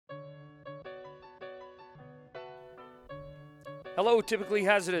Hello, Typically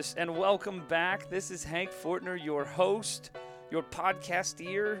Hazardous, and welcome back. This is Hank Fortner, your host, your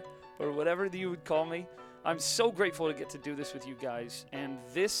podcasteer, or whatever you would call me. I'm so grateful to get to do this with you guys, and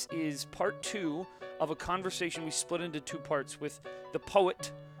this is part 2 of a conversation we split into 2 parts with the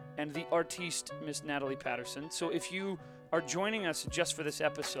poet and the artiste, Miss Natalie Patterson. So if you are joining us just for this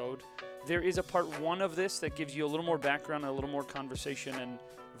episode, there is a part 1 of this that gives you a little more background, a little more conversation, and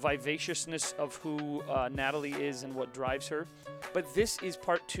vivaciousness of who Natalie is and what drives her. But this is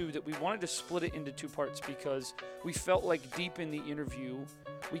part 2 that we wanted to split it into 2 parts because we felt like deep in the interview,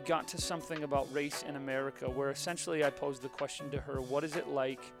 we got to something about race in America, where essentially I posed the question to her, what is it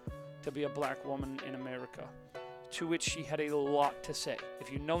like to be a black woman in America? To which she had a lot to say.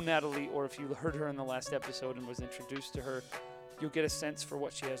 If you know Natalie, or if you heard her in the last episode and was introduced to her, you'll get a sense for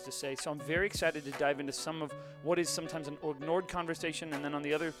what she has to say. So I'm very excited to dive into some of what is sometimes an ignored conversation, and then on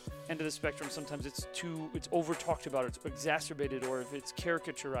the other end of the spectrum, sometimes it's over talked about, it's exacerbated, or if it's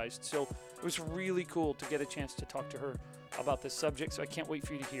caricaturized. So it was really cool to get a chance to talk to her about this subject. So I can't wait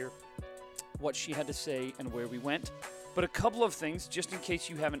for you to hear what she had to say and where we went. But a couple of things, just in case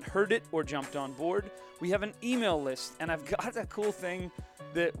you haven't heard it or jumped on board, we have an email list, and I've got a cool thing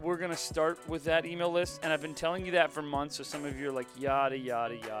that we're going to start with that email list, and I've been telling you that for months, so some of you are like, yada,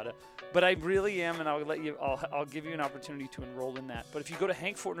 yada, yada. But I really am, and I'll give you an opportunity to enroll in that. But if you go to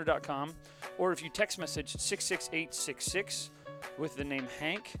hankfortner.com, or if you text message 66866 with the name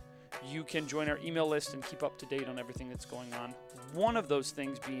Hank, you can join our email list and keep up to date on everything that's going on. One of those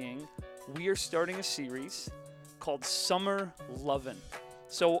things being, we are starting a series called Summer Lovin'.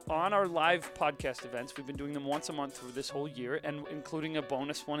 So on our live podcast events, we've been doing them once a month for this whole year, and including a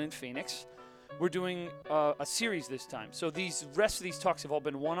bonus one in Phoenix. We're doing a series this time. So these rest of these talks have all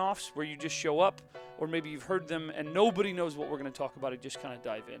been one-offs where you just show up, or maybe you've heard them and nobody knows what we're going to talk about. It just kind of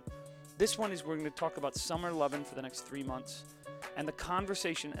dive in. This one is we're going to talk about summer lovin' for the next 3 months. And the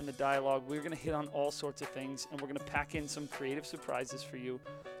conversation and the dialogue, we're going to hit on all sorts of things, and we're going to pack in some creative surprises for you.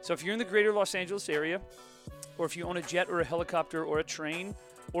 So if you're in the greater Los Angeles area, or if you own a jet or a helicopter or a train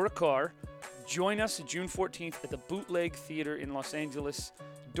or a car, join us June 14th at the Bootleg Theater in Los Angeles.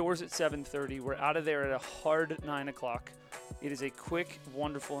 Doors at 7:30. We're out of there at a hard 9 o'clock. It is a quick,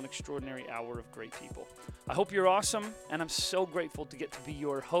 wonderful, and extraordinary hour of great people. I hope you're awesome, and I'm so grateful to get to be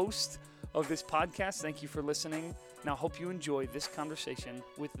your host of this podcast. Thank you for listening. Now, I hope you enjoy this conversation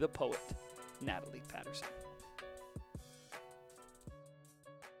with the poet, Natalie Patterson.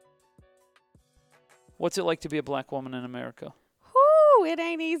 What's it like to be a black woman in America? Whoo, it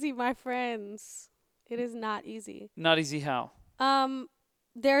ain't easy, my friends. It is not easy. Not easy how?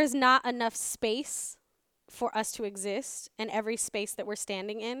 There is not enough space for us to exist, and every space that we're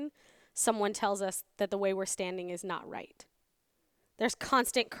standing in, someone tells us that the way we're standing is not right. There's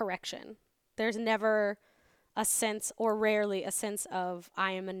constant correction. There's never a sense, or rarely a sense of,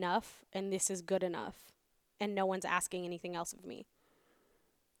 I am enough, and this is good enough, and no one's asking anything else of me.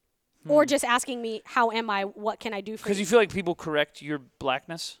 Or just asking me, how am I? What can I do for you? Because you feel like people correct your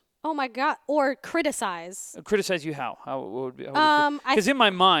blackness? Oh, my God. Or criticize. Criticize you how? How would be? Because in my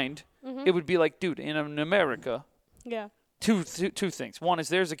mind, it would be like, dude, in America, Yeah. two things. One is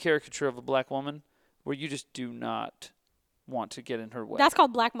there's a caricature of a black woman where you just do not want to get in her way. That's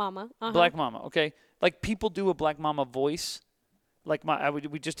called Black Mama. Black Mama, okay? Like people do a Black Mama voice. Like I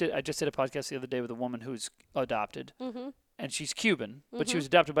just did a podcast the other day with a woman who's adopted. Mm-hmm. And she's Cuban, but she was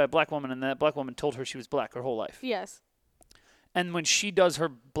adopted by a black woman, and that black woman told her she was black her whole life. Yes. And when she does her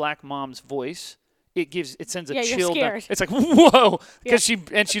black mom's voice, it sends a chill you're down. scared. It's like, whoa, because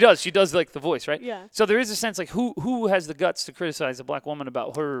she does like the voice, right? Yeah. So there is a sense like who has the guts to criticize a black woman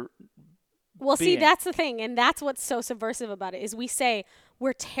about her? Well, being? see, that's the thing, and that's what's so subversive about it is we say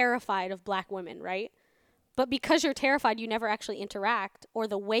we're terrified of black women, right? But because you're terrified, you never actually interact, or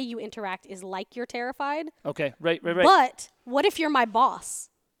the way you interact is like you're terrified. Okay, right. But what if you're my boss?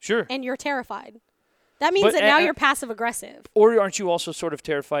 Sure. And you're terrified? That means that now you're passive-aggressive. Or aren't you also sort of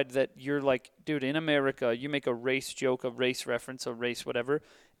terrified that you're like, dude, in America, you make a race joke, a race reference, a race whatever.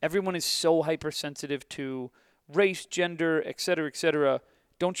 Everyone is so hypersensitive to race, gender, et cetera, et cetera.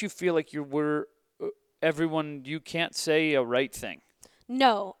 Don't you feel like you can't say a right thing?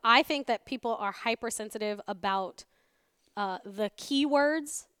 No, I think that people are hypersensitive about the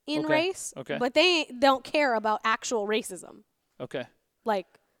keywords in race, but they don't care about actual racism. Okay. Like,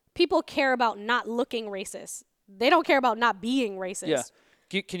 people care about not looking racist. They don't care about not being racist.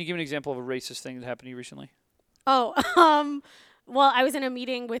 Yeah. Can you give an example of a racist thing that happened to you recently? Oh, well, I was in a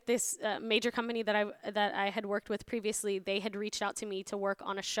meeting with this major company that I had worked with previously. They had reached out to me to work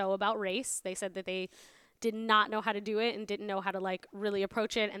on a show about race. They said that they did not know how to do it and didn't know how to like really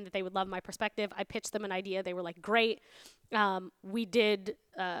approach it, and that they would love my perspective. I pitched them an idea. They were like, great. We did,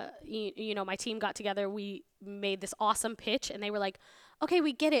 you know, my team got together. We made this awesome pitch, and they were like, okay,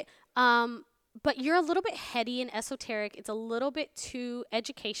 we get it. But you're a little bit heady and esoteric. It's a little bit too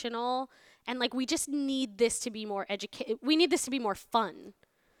educational. And like, we just need this to be more we need this to be more fun.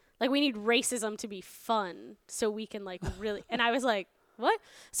 Like, we need racism to be fun so we can like really, and I was like, what?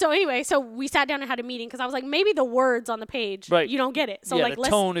 So anyway, so we sat down and had a meeting because I was like, maybe the words on the page, you don't get it. So yeah, like, the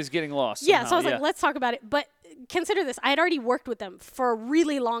tone is getting lost. Yeah, somehow. so I was like, let's talk about it. But consider this. I had already worked with them for a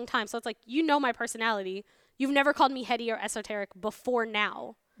really long time. So it's like, you know my personality. You've never called me heady or esoteric before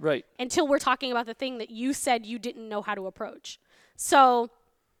now. Right. Until we're talking about the thing that you said you didn't know how to approach. So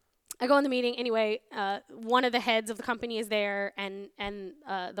I go in the meeting. Anyway, one of the heads of the company is there, and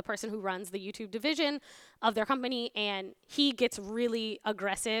the person who runs the YouTube division of their company, and he gets really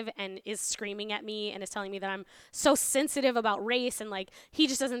aggressive and is screaming at me and is telling me that I'm so sensitive about race, and like, he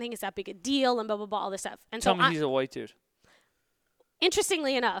just doesn't think it's that big a deal, and blah, blah, blah, all this stuff. And Tell me he's a white dude.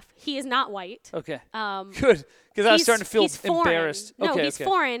 Interestingly enough, he is not white. Okay. Good. Because I was starting to feel embarrassed. No, okay, he's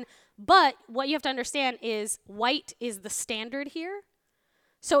foreign. But what you have to understand is white is the standard here.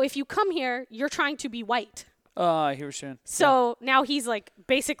 So if you come here, you're trying to be white. I hear what you're saying. So now he's like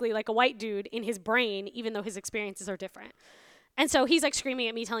basically like a white dude in his brain, even though his experiences are different. And so he's like screaming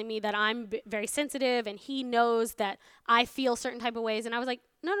at me, telling me that I'm very sensitive, and he knows that I feel certain type of ways. And I was like,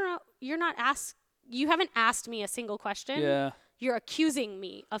 no, you haven't asked me a single question. Yeah. You're accusing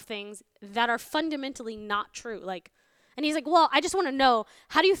me of things that are fundamentally not true. Like, and he's like, well, I just want to know,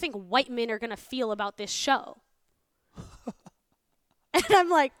 how do you think white men are going to feel about this show? And I'm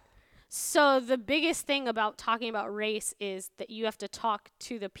like, so the biggest thing about talking about race is that you have to talk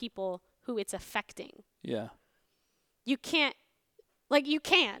to the people who it's affecting. Yeah. You can't, like, you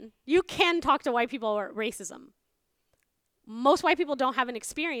can talk to white people about racism. Most white people don't have an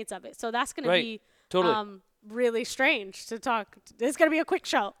experience of it. So that's going to be totally. Really strange to talk. It's going to be a quick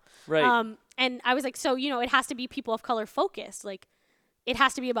show. Right. And I was like, so, you know, it has to be people of color focused. Like, it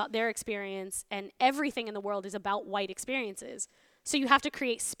has to be about their experience, and everything in the world is about white experiences. So you have to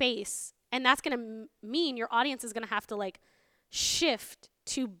create space, and that's going to mean your audience is going to have to like shift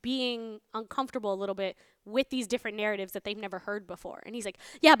to being uncomfortable a little bit with these different narratives that they've never heard before. And he's like,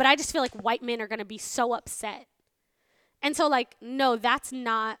 yeah, but I just feel like white men are going to be so upset. And so like, no, that's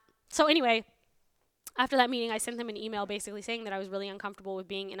not. So anyway, after that meeting, I sent them an email basically saying that I was really uncomfortable with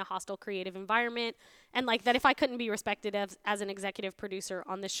being in a hostile creative environment, and like that if I couldn't be respected as an executive producer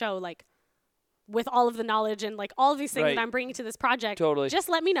on the show, like with all of the knowledge and like all of these things that I'm bringing to this project, just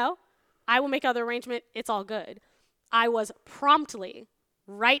let me know. I will make other arrangement. It's all good. I was promptly,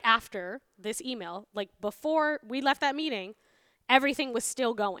 right after this email, like before we left that meeting, everything was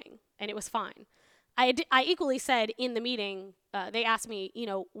still going and it was fine. I equally said in the meeting, they asked me, you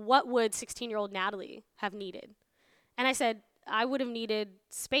know, what would 16-year-old Natalie have needed? And I said, I would have needed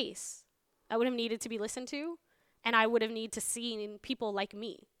space. I would have needed to be listened to, and I would have needed to see people like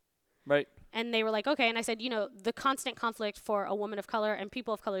me. Right. And they were like, okay. And I said, you know, the constant conflict for a woman of color and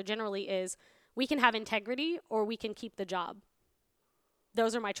people of color generally is we can have integrity or we can keep the job.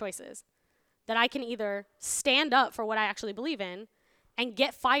 Those are my choices. That I can either stand up for what I actually believe in and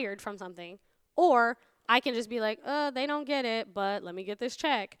get fired from something, or I can just be like, they don't get it, but let me get this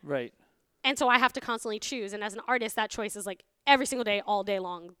check. Right. And so I have to constantly choose. And as an artist, that choice is like every single day, all day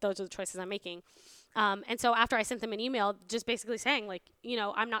long. Those are the choices I'm making. And so after I sent them an email just basically saying, like, you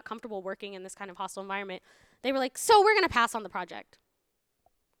know, I'm not comfortable working in this kind of hostile environment, they were like, so we're going to pass on the project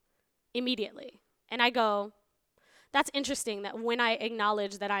immediately. And I go, that's interesting that when I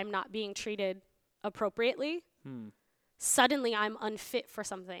acknowledge that I'm not being treated appropriately, suddenly I'm unfit for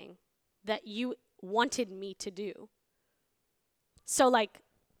something that you wanted me to do. So, like,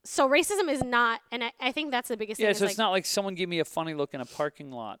 so racism is not, and I think that's the biggest thing. Yeah, so it's like, not like someone gave me a funny look in a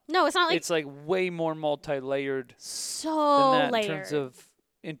parking lot. No, it's not like. It's like way more multi-layered So than that layered.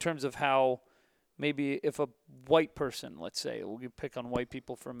 in terms of how maybe if a white person, let's say, we'll pick on white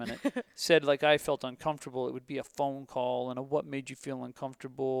people for a minute, said like I felt uncomfortable, it would be a phone call and a what made you feel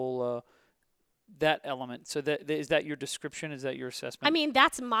uncomfortable, that element. So is that your description? Is that your assessment? I mean,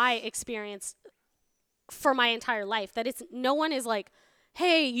 that's my experience for my entire life. That it's no one is like,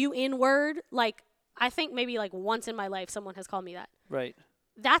 hey, you N-word. Like, I think maybe like once in my life someone has called me that. Right.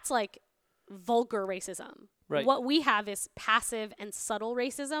 That's like vulgar racism. Right. What we have is passive and subtle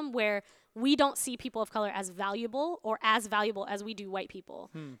racism where we don't see people of color as valuable or as valuable as we do white people.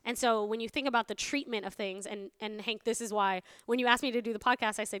 And so when you think about the treatment of things, and Hank, this is why when you asked me to do the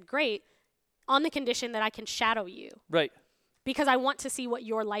podcast, I said, great, on the condition that I can shadow you. Right. Because I want to see what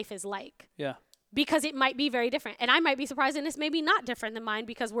your life is like. Yeah. because it might be very different. And I might be surprised, and it's maybe not different than mine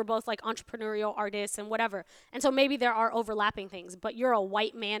because we're both like entrepreneurial artists and whatever. And so maybe there are overlapping things, but you're a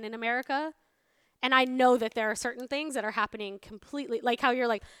white man in America. And I know that there are certain things that are happening completely, like how you're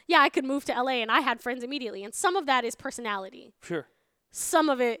like, yeah, I could move to LA and I had friends immediately. And some of that is personality. Sure. Some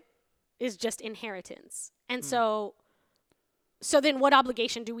of it is just inheritance. And so then what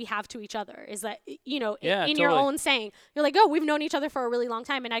obligation do we have to each other? Is that, you know, in your own saying, you're like, oh, we've known each other for a really long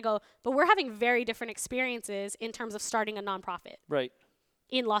time. And I go, but we're having very different experiences in terms of starting a nonprofit. Right.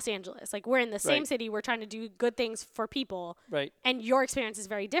 In Los Angeles. Like, we're in the same city. We're trying to do good things for people. Right. And your experience is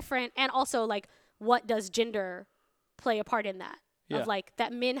very different. And also, like, what does gender play a part in that? Yeah. Of, like,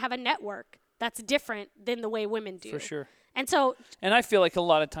 that men have a network that's different than the way women do. For sure. And so... And I feel like a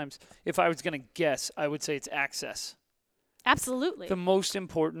lot of times, if I was going to guess, I would say it's access. Absolutely. The most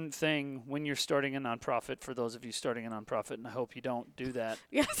important thing when you're starting a nonprofit, for those of you starting a nonprofit, and I hope you don't do that.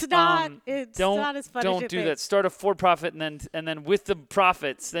 It's not. It's not as fun as you Don't do think. that. Start a for-profit, and then with the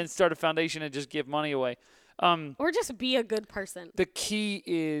profits, then start a foundation and just give money away. Or just be a good person. The key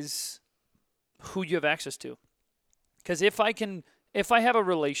is who you have access to. Because if I have a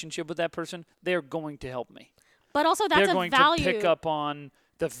relationship with that person, they're going to help me. But also that's they're a going value. to pick up on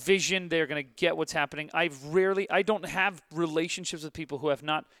the vision. They're going to get what's happening. I don't have relationships with people who have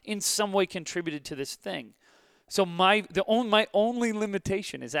not in some way contributed to this thing. So my only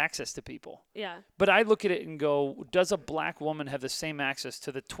limitation is access to people. Yeah. But I look at it and go, does a black woman have the same access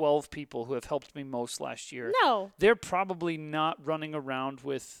to the 12 people who have helped me most last year? No. They're probably not running around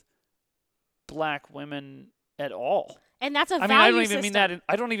with black women at all. And that's a value I don't even system. mean that.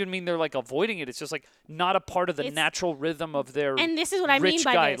 I don't even mean they're like avoiding it. It's just like not a part of the natural rhythm of their and this is what I rich mean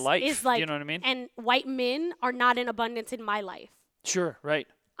by guy this. life. Is like, you know what I mean? And white men are not in abundance in my life. Sure, right.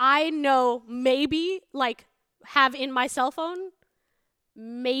 I know maybe like have in my cell phone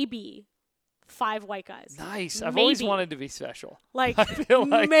maybe 5 white guys. Nice. I've Maybe. always wanted to be special. Like, I feel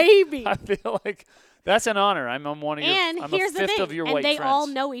like maybe. I feel like that's an honor. I'm one of your. And I'm here's a the fifth thing, of your and white they friends. all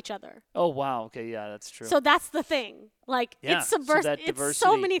know each other. Oh wow. Okay. Yeah, that's true. So that's the thing. Like, Yeah, it's so subversive. that It's so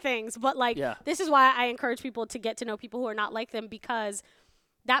diversity. many things. But like, Yeah. this is why I encourage people to get to know people who are not like them, because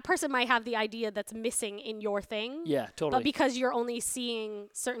that person might have the idea that's missing in your thing. Yeah, totally. But because you're only seeing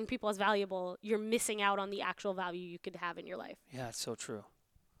certain people as valuable, you're missing out on the actual value you could have in your life. Yeah, it's so true.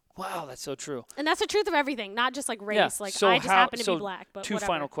 Wow, that's so true. And that's the truth of everything, not just like race. Yeah. Like, So I just happen to so be black, but 2 whatever.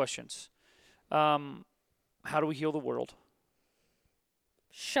 final questions. How do we heal the world?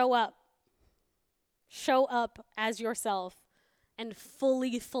 Show up. Show up as yourself and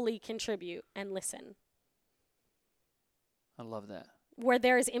fully contribute and listen. I love that. Where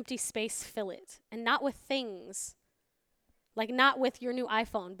there is empty space, fill it. And not with things. Like, not with your new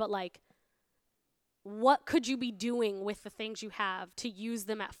iPhone, but like, what could you be doing with the things you have to use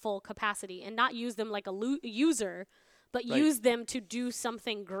them at full capacity, and not use them like a user, but Right. use them to do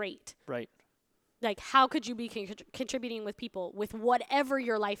something great. Right. Like, how could you be contributing with people with whatever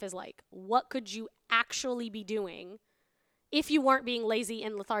your life is like? What could you actually be doing if you weren't being lazy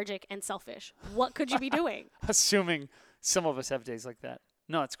and lethargic and selfish? What could you be doing? Assuming some of us have days like that.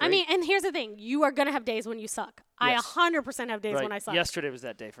 No, it's great. I mean, and here's the thing. You are going to have days when you suck. I Yes. 100% have days right. when I suck. Yesterday was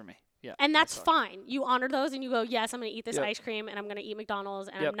that day for me. Yeah. And I that's sucked. fine. You honor those and you go, yes, I'm going to eat this Yep. ice cream and I'm going to eat McDonald's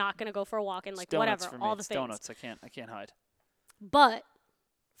and Yep. I'm not going to go for a walk and It's like donuts whatever, for me. all the It's things. donuts. I can't hide. But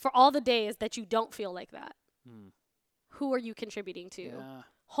for all the days that you don't feel like that, Hmm. who are you contributing to? Yeah.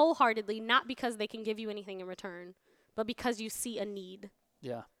 Wholeheartedly, not because they can give you anything in return, but because you see a need.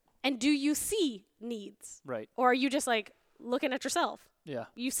 Yeah. And do you see needs? Right. Or are you just like looking at yourself? Yeah.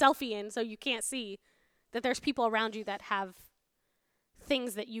 You selfie in so you can't see that there's people around you that have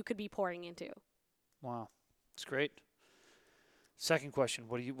things that you could be pouring into. Wow. It's great. Second question.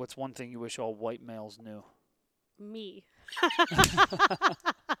 What's one thing you wish all white males knew? Me.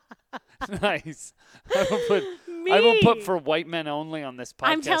 Nice. I will put for white men only on this podcast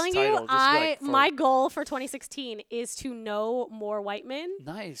I'm telling title. you, just like for- my goal for 2016 is to know more white men.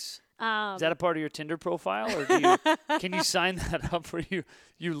 Nice. Um, Is that a part of your Tinder profile, or can you sign that up where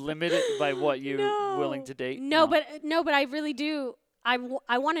you limit it by what you're willing to date? No, but I really do. I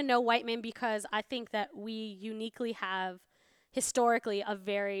want to know white men because I think that we uniquely have historically a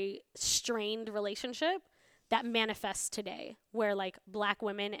very strained relationship that manifests today, where like black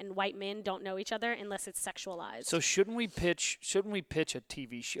women and white men don't know each other unless it's sexualized. So shouldn't we pitch a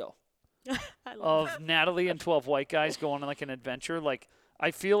TV show I love of Natalie and 12 white guys going on like an adventure? Like,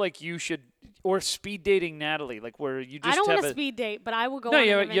 I feel like you should, or speed dating Natalie, like where you just I don't have want to speed date, but I will go no, on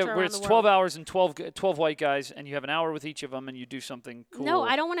yeah, an adventure where around it's the 12 world. hours and 12 white guys, and you have an hour with each of them, and you do something cool. No,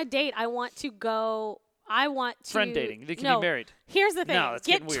 I don't want to date. I want to go. I want to Friend dating. They can no, be married. Here's the thing. No, that's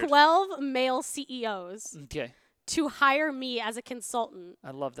Get getting weird. 12 male CEOs Okay. to hire me as a consultant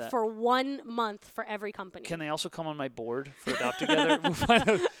I love that. for 1 month for every company. Can they also come on my board for Adopt Together? We'll find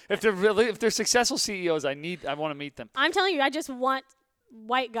out if they're successful CEOs, I want to meet them. I'm telling you, I just want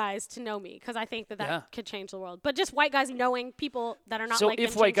white guys to know me because I think that Yeah. could change the world. But just white guys knowing people that are not So like them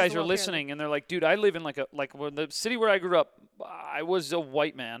if white changes guys the are world, listening and they're like, dude, I live in like the city where I grew up, I was a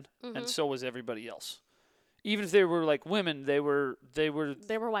white man, Mm-hmm. and so was everybody else. Even if they were like women, they were They were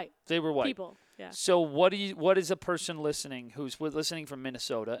white white. people. Yeah. So what is a person listening who's listening from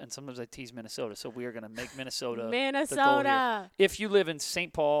Minnesota? And sometimes I tease Minnesota, so we are going to make Minnesota the goal here. Minnesota. If you live in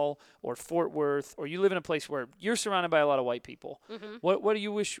St. Paul or Fort Worth, or you live in a place where you're surrounded by a lot of white people, Mm-hmm. what do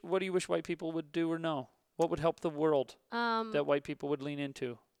you wish white people would do or know? What would help the world that white people would lean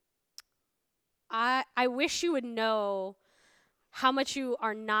into? I wish you would know how much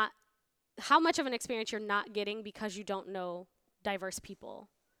of an experience you're not getting because you don't know diverse people.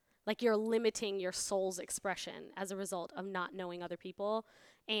 Like you're limiting your soul's expression as a result of not knowing other people.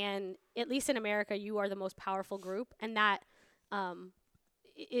 And at least in America, you are the most powerful group. And that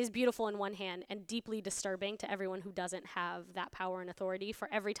is beautiful in one hand and deeply disturbing to everyone who doesn't have that power and authority. For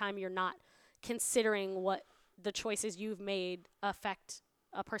every time you're not considering what the choices you've made affect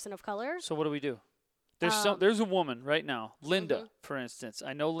a person of color. So what do we do? There's a woman right now, Linda, for instance.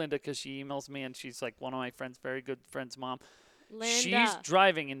 I know Linda because she emails me, and she's like one of my friends, very good friend's mom. Linda. She's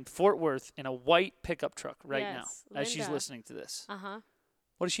driving in Fort Worth in a white pickup truck right Yes, now as she's Linda. listening to this. Uh-huh.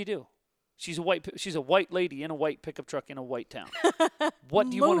 What does she do? She's a white lady in a white pickup truck in a white town.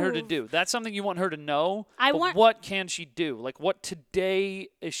 What do you want her to Move. do? That's something you want her to know. I but want- what can she do? Like what today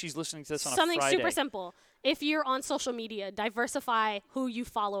is she's listening to this on Something a Friday? super simple. If you're on social media, diversify who you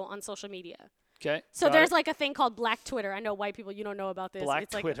follow on social media. Okay. So got there's it. like a thing called Black Twitter. I know white people, you don't know about this. Black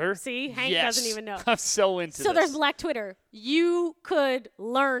it's like, Twitter. See, Hank Yes. doesn't even know. I'm so into So this. there's Black Twitter. You could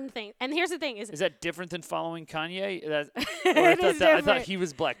learn things. And here's the thing: Is that different than following Kanye? It I is thought different. he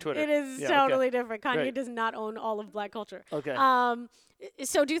was Black Twitter. It is Yeah, totally okay. different. Kanye Great. does not own all of Black culture. Okay.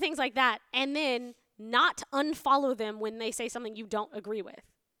 So do things like that, and then not unfollow them when they say something you don't agree with.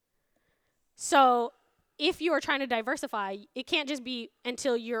 So if you are trying to diversify, it can't just be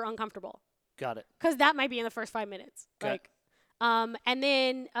until you're uncomfortable. Got it. Because that might be in the first 5 minutes. Okay. And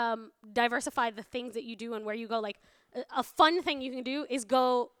then diversify the things that you do and where you go. Like a fun thing you can do is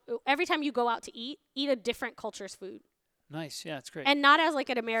go every time you go out to eat a different culture's food, Nice. Yeah, it's great. and not as like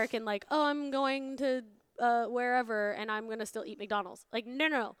an American like, oh, I'm going to wherever and I'm gonna still eat McDonald's. Like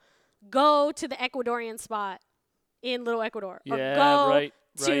no, go to the Ecuadorian spot in Little Ecuador, Yeah, or go right,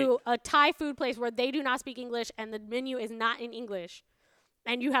 to a Thai food place where they do not speak English and the menu is not in English.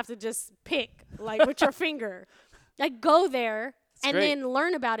 And you have to just pick, like, with your finger. Like, go there and great. then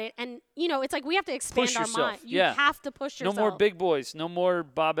learn about it. And, it's like we have to expand Push our yourself. mind. You Yeah. have to push yourself. No more big boys. No more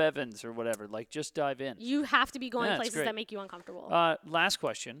Bob Evans or whatever. Like, just dive in. You have to be going Yeah, that's places great. that make you uncomfortable. Last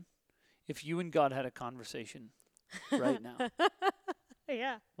question. If you and God had a conversation right now,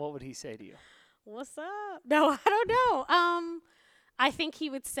 Yeah. what would he say to you? What's up? No, I don't know. I think he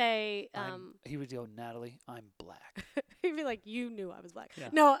would say, He would go, Natalie, I'm black. he'd be like, you knew I was black. Yeah.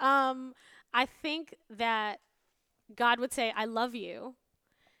 No, I think that God would say, I love you.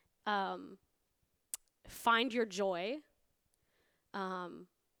 Find your joy.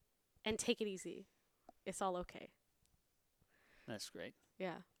 And take it easy. It's all okay. That's great.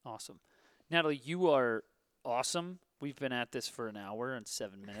 Yeah. Awesome. Natalie, you are awesome. We've been at this for an hour and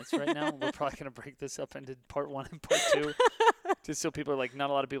 7 minutes right now. We're probably going to break this up into part 1 and part 2. Just so people are like, not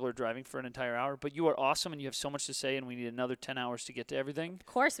a lot of people are driving for an entire hour. But you are awesome and you have so much to say, and we need another 10 hours to get to everything. Of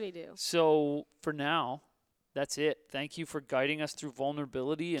course we do. So for now, that's it. Thank you for guiding us through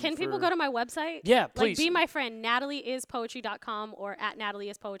vulnerability. And Can people go to my website? Yeah, Like, please. be my friend, natalieispoetry.com or at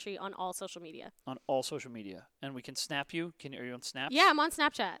nataliespoetry on all social media. On all social media. And we can snap you. Are you on Snaps? Yeah, I'm on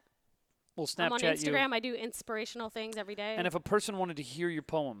Snapchat. We'll I'm on Snapchat you. Instagram. I do inspirational things every day. And if a person wanted to hear your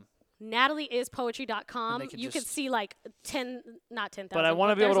poem, nataliespoetry.com. And they can You could just- see like 10, not 10,000. but I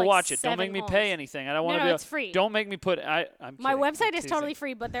want to be able there's, to like, watch it. Don't 7 make me poems. pay anything. I don't want to No, be able, it's free. Don't make me put I'm My kidding. website I'm is totally teasing.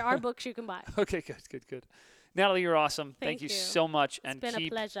 free, but there are books you can buy. Okay, good. Natalie, you're awesome. Thank you you. so much. It's And been a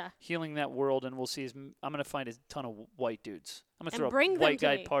keep pleasure. healing that world. And we'll see. I'm going to find a ton of white dudes. I'm going to And throw bring a them white to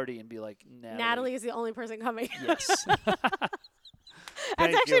guy me. party and be like, Natalie is the only person coming. Yes.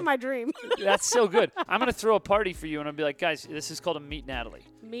 That's Thank actually you. my dream. That's so good. I'm going to throw a party for you, and I'll be like, guys, this is called a Meet Natalie.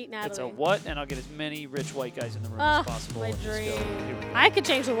 Meet Natalie. It's a what? And I'll get as many rich white guys in the room Oh, as possible. my and just go, dream. here we go. I could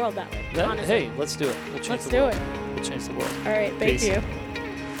change the world that way. honestly. Hey, let's do it. We'll change Let's the do world. it. We'll change the world. All right. Thank Peace. you.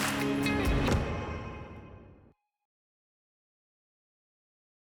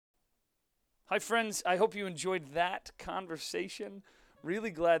 Hi, friends. I hope you enjoyed that conversation. Really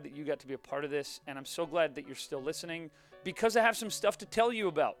glad that you got to be a part of this, and I'm so glad that you're still listening because I have some stuff to tell you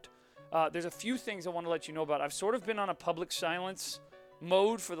about. There's a few things I want to let you know about. I've sort of been on a public silence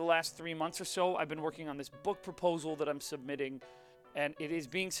mode for the last 3 months or so. I've been working on this book proposal that I'm submitting, and it is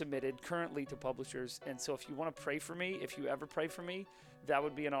being submitted currently to publishers. And so if you want to pray for me, if you ever pray for me, that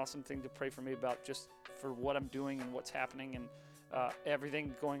would be an awesome thing to pray for me about, just for what I'm doing and what's happening and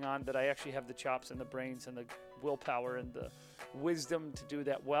everything going on, that I actually have the chops and the brains and the willpower and the wisdom to do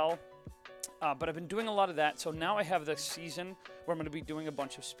that well. But I've been doing a lot of that. So now I have this season where I'm going to be doing a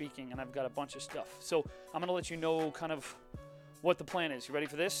bunch of speaking, and I've got a bunch of stuff. So I'm going to let you know kind of what the plan is. You ready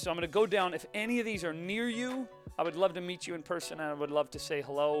for this? So I'm going to go down. If any of these are near you, I would love to meet you in person, and I would love to say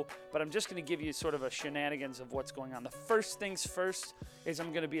hello. But I'm just going to give you sort of a shenanigans of what's going on. The first things first is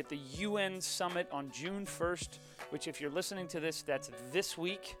I'm going to be at the UN Summit on June 1st, which if you're listening to this, that's this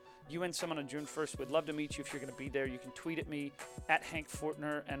week. UN Summit on June 1st. We'd love to meet you if you're going to be there. You can tweet at me at Hank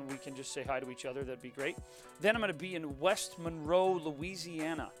Fortner, and we can just say hi to each other. That'd be great. Then I'm going to be in West Monroe,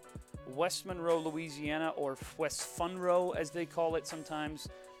 Louisiana. West Monroe, Louisiana, or West Funroe, as they call it sometimes.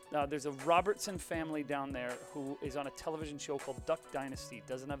 There's a Robertson family down there who is on a television show called Duck Dynasty.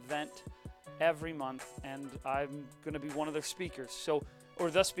 Does an event every month, and I'm going to be one of their speakers, or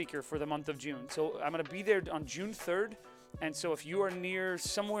the speaker for the month of June. So I'm going to be there on June 3rd. And so if you are near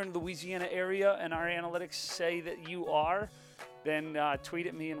somewhere in the Louisiana area and our analytics say that you are, then tweet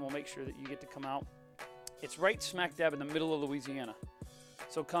at me and we'll make sure that you get to come out. It's right smack dab in the middle of Louisiana.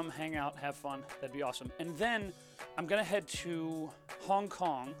 So come hang out, have fun. That'd be awesome. And then I'm going to head to Hong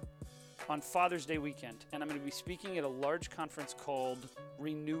Kong on Father's Day weekend. And I'm going to be speaking at a large conference called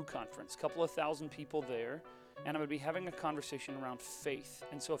Renew Conference. A couple of thousand people there. And I'm going to be having a conversation around faith.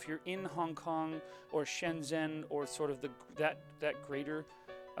 And so if you're in Hong Kong or Shenzhen or sort of that greater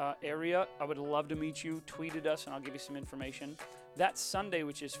area, I would love to meet you. Tweet at us and I'll give you some information. That Sunday,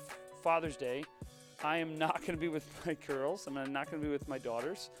 which is Father's Day, I am not going to be with my girls. I'm not going to be with my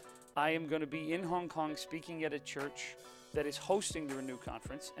daughters. I am going to be in Hong Kong speaking at a church that is hosting the Renew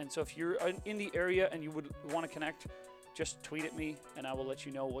Conference. And so if you're in the area and you would want to connect, just tweet at me and I will let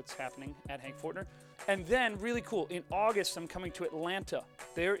you know what's happening at Hank Fortner. And then, really cool, in August, I'm coming to Atlanta.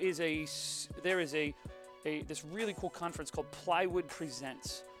 There is this really cool conference called Plywood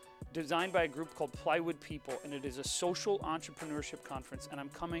Presents, designed by a group called Plywood People, and it is a social entrepreneurship conference. And I'm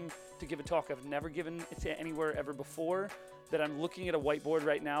coming to give a talk I've never given to anywhere ever before. That I'm looking at a whiteboard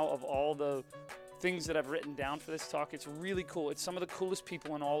right now of all the things that I've written down for this talk. It's really cool. It's some of the coolest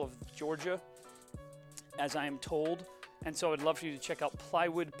people in all of Georgia, as I am told. And so I'd love for you to check out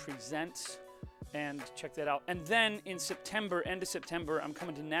Plywood Presents and check that out. And then in September, end of September, I'm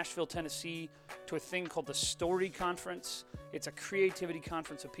coming to Nashville, Tennessee to a thing called the Story Conference. It's a creativity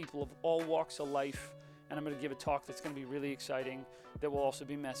conference of people of all walks of life. And I'm going to give a talk that's going to be really exciting, that will also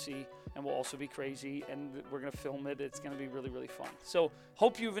be messy and will also be crazy. And we're going to film it. It's going to be really, really fun. So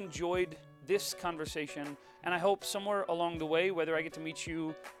hope you've enjoyed this conversation. And I hope somewhere along the way, whether I get to meet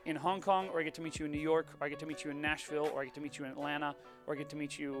you in Hong Kong, or I get to meet you in New York, or I get to meet you in Nashville, or I get to meet you in Atlanta, or I get to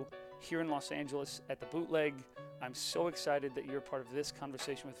meet you here in Los Angeles at the Bootleg, I'm so excited that you're a part of this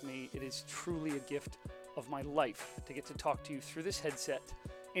conversation with me. It is truly a gift of my life to get to talk to you through this headset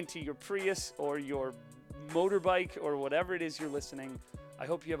into your Prius or your motorbike or whatever it is you're listening. I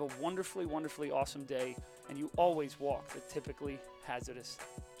hope you have a wonderfully, wonderfully awesome day, and you always walk the typically hazardous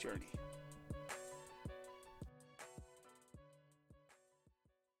journey.